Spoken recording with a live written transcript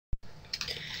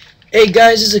Hey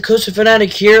guys, this is Coaster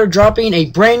Fanatic here, dropping a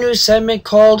brand new segment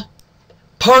called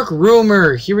Park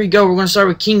Rumor. Here we go. We're going to start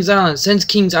with Kings Island. Since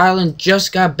Kings Island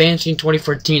just got banned in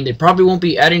 2014, they probably won't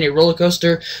be adding a roller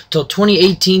coaster till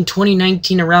 2018,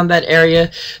 2019, around that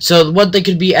area. So what they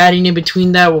could be adding in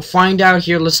between that, we'll find out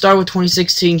here. Let's start with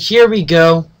 2016. Here we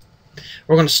go.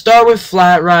 We're going to start with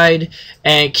Flat Ride,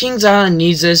 and Kings Island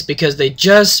needs this because they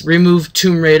just removed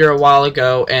Tomb Raider a while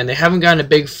ago, and they haven't gotten a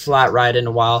big Flat Ride in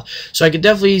a while. So I could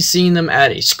definitely see them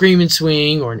at a Scream and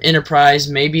Swing or an Enterprise,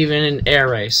 maybe even an Air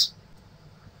Race.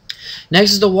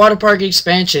 Next is the water park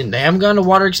expansion. They haven't gotten a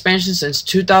water expansion since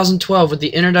 2012 with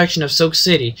the introduction of Soak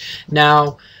City.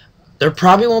 Now, there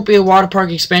probably won't be a water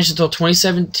park expansion until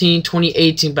 2017,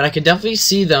 2018, but I could definitely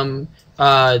see them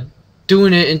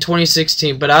doing it in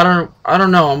 2016, but I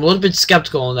don't know. I'm a little bit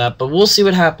skeptical on that, but we'll see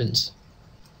what happens.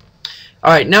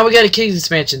 Alright, now we got a Kings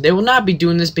expansion. They will not be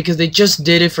doing this because they just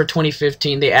did it for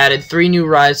 2015. They added 3 new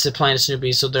rides to Planet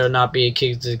Snoopy, so there will not be a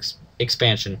Kings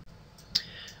expansion.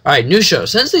 Alright, new show.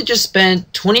 Since they just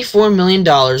spent $24 million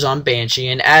on Banshee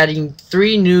and adding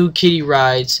 3 new kiddie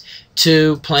rides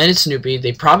to Planet Snoopy,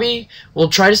 they probably will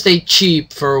try to stay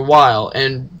cheap for a while,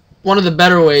 and one of the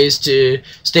better ways to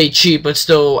stay cheap but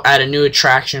still add a new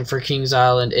attraction for Kings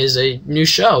Island is a new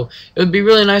show. It would be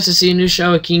really nice to see a new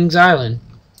show at Kings Island.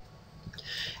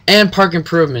 And park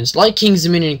improvements. Like Kings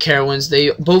Dominion and Carowinds,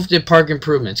 they both did park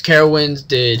improvements. Carowinds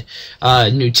did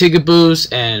new Tigaboos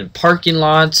and parking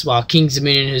lots, while Kings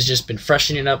Dominion has just been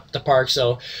freshening up the park.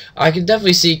 So I can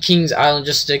definitely see Kings Island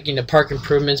just sticking to park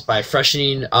improvements by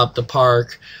freshening up the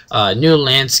park, new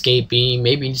landscaping,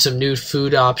 maybe some new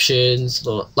food options,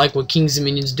 like what Kings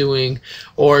Dominion's doing,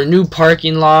 or new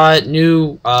parking lot,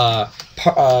 new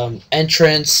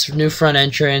entrance, new front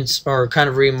entrance, or kind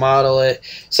of remodel it.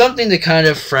 Something to kind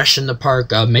of freshen the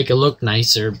park up, make it look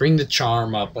nicer, bring the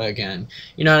charm up again.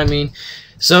 You know what I mean?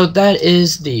 So that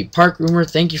is the Park Rumor.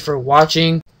 Thank you for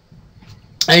watching.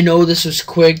 I know this was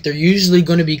quick. They're usually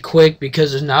going to be quick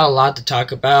because there's not a lot to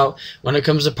talk about when it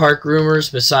comes to park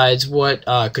rumors besides what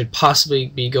could possibly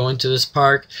be going to this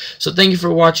park. So thank you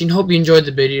for watching. Hope you enjoyed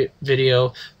the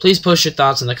video. Please post your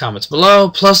thoughts in the comments below.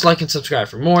 Plus like and subscribe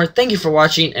for more. Thank you for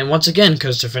watching. And once again,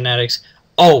 Coaster Fanatics,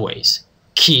 always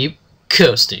keep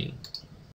coasting.